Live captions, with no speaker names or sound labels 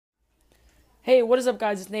Hey, what is up,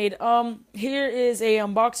 guys? It's Nade. Here is a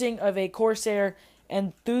unboxing of a Corsair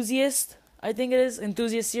Enthusiast, I think it is,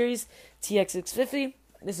 Enthusiast Series Tx650.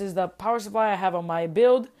 This is the power supply I have on my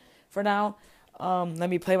build for now. Let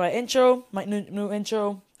me play my intro, my new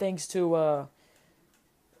intro. Thanks to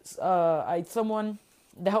someone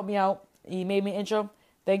that helped me out. He made me intro.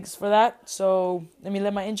 Thanks for that. So let me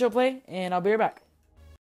let my intro play, and I'll be right back.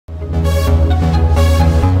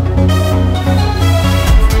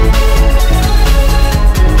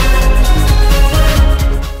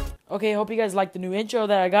 Okay, hope you guys like the new intro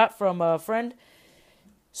that I got from a friend.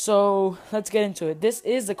 So let's get into it. This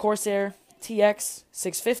is the Corsair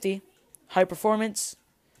Tx650, high performance,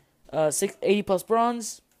 680 plus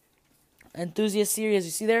bronze, enthusiast series, as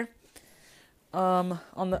you see there.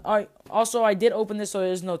 Also I did open this so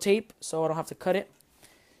there's no tape, so I don't have to cut it.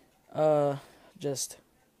 Just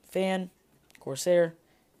fan, Corsair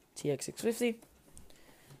Tx650.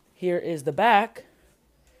 Here is the back.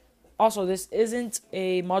 Also, this isn't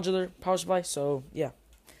a modular power supply, so yeah.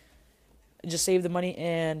 I just saved the money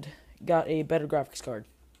and got a better graphics card.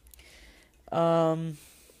 Fan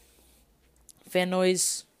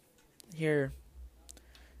noise. Here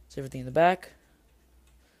is everything in the back.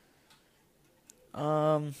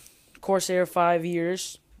 Corsair 5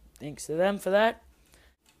 years. Thanks to them for that.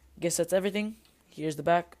 Guess that's everything. Here's the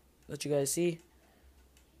back. Let you guys see.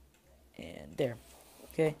 And there.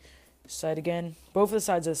 Okay. Side again. Both of the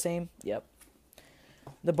sides are the same. Yep.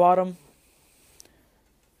 The bottom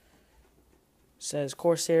says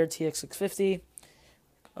Corsair Tx650.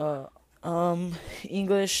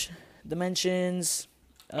 English dimensions.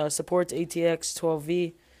 Supports ATX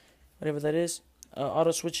 12V, whatever that is.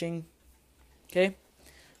 Auto switching. Okay.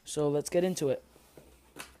 So let's get into it.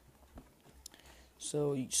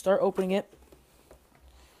 So you start opening it.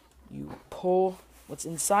 You pull what's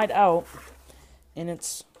inside out, and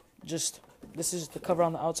it's this is the cover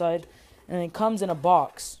on the outside, and it comes in a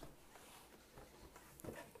box.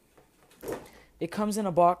 It comes in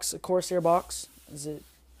a box, a Corsair box. This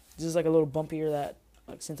is like a little bumpier that,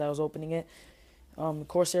 like, since I was opening it.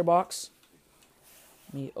 Corsair box.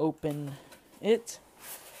 Let me open it,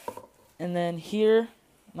 and then here,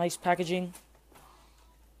 nice packaging.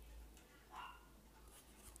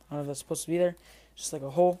 I don't know if that's supposed to be there. Just like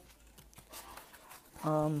a hole.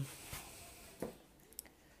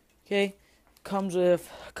 Okay, comes with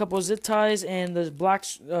a couple of zip ties and the black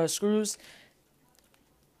screws.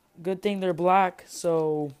 Good thing they're black,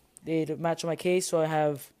 so they match my case. So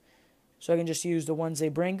I can just use the ones they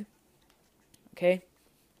bring. Okay,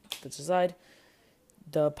 that's aside.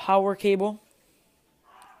 The power cable.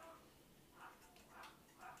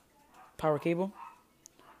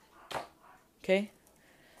 Okay,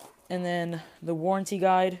 and then the warranty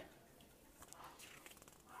guide.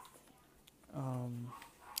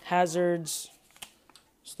 Hazards,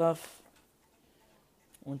 stuff,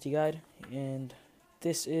 warranty guide, and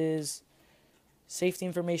this is safety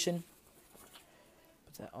information.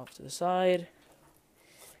 Put that off to the side.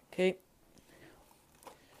 Okay,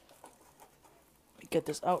 get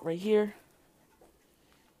this out right here.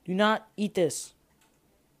 Do not eat this.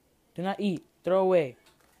 Do not eat. Throw away.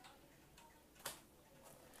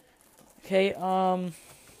 Okay,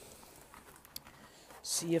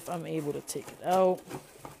 see if I'm able to take it out.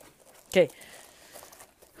 Okay.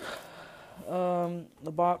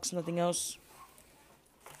 The box, nothing else.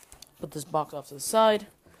 Put this box off to the side.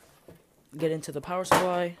 Get into the power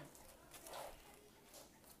supply.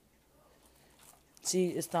 See,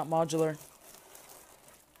 it's not modular.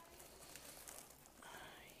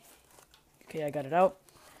 Okay, I got it out.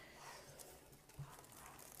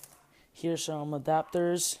 Here's some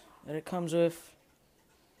adapters that it comes with.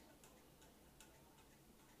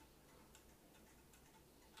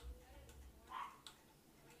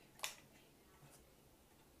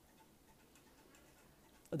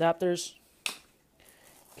 Adapters.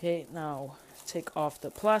 Okay, now take off the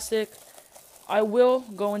plastic. I will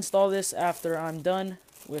go install this after I'm done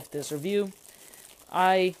with this review.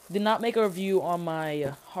 I did not make a review on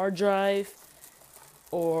my hard drive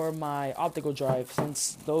or my optical drive,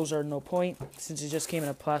 since those are no point, since it just came in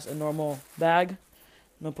a normal bag.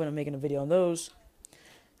 No point in making a video on those.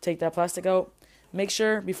 Take that plastic out. Make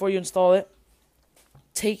sure before you install it,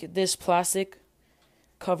 take this plastic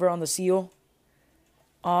cover on the seal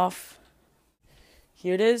off.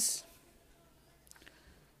 Here it is.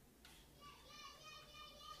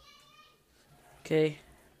 Okay.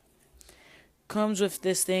 Comes with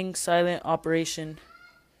this thing, silent operation.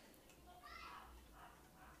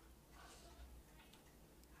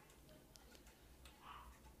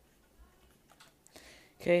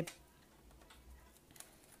 Okay.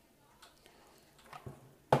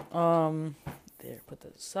 There, put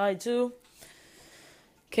that aside too.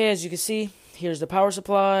 Okay, as you can see, here's the power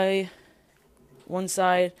supply. One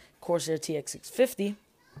side, Corsair Tx650.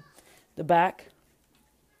 The back,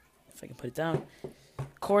 if I can put it down,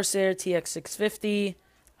 Corsair Tx650.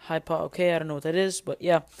 High power. Okay, I don't know what that is, but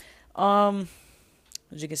yeah.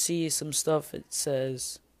 As you can see, some stuff. It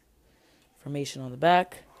says information on the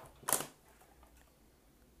back.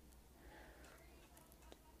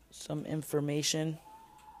 Some information.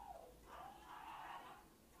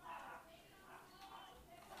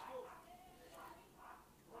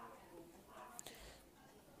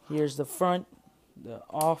 Here's the front, the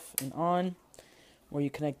off and on, where you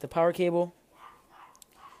connect the power cable.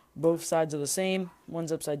 Both sides are the same.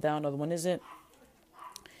 One's upside down, the other one isn't.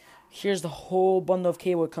 Here's the whole bundle of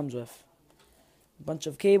cable it comes with. A bunch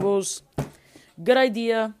of cables. Good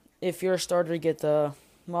idea if you're a starter to get the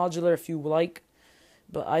modular if you like.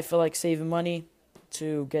 But I feel like saving money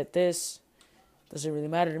to get this. Doesn't really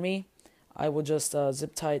matter to me. I will just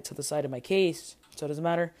zip tie it to the side of my case, so it doesn't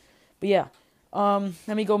matter. But yeah,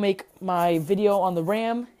 let me go make my video on the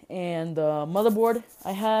RAM and the motherboard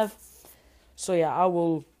I have. So yeah, I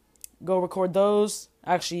will go record those.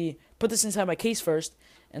 Actually, put this inside my case first,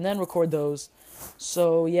 and then record those.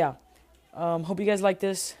 So yeah, hope you guys like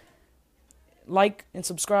this. Like and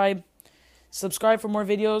subscribe. Subscribe for more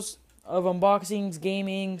videos of unboxings,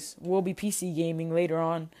 gamings. Will be PC gaming later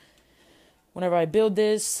on. Whenever I build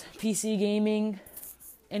this, PC gaming,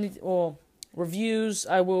 reviews.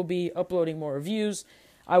 I will be uploading more reviews.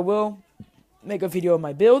 I will make a video of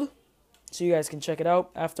my build, so you guys can check it out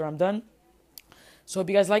after I'm done. So hope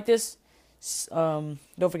you guys like this. Don't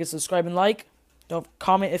forget to subscribe and like. Don't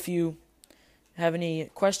comment if you have any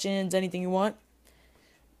questions, anything you want.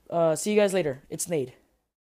 See you guys later. It's Nade.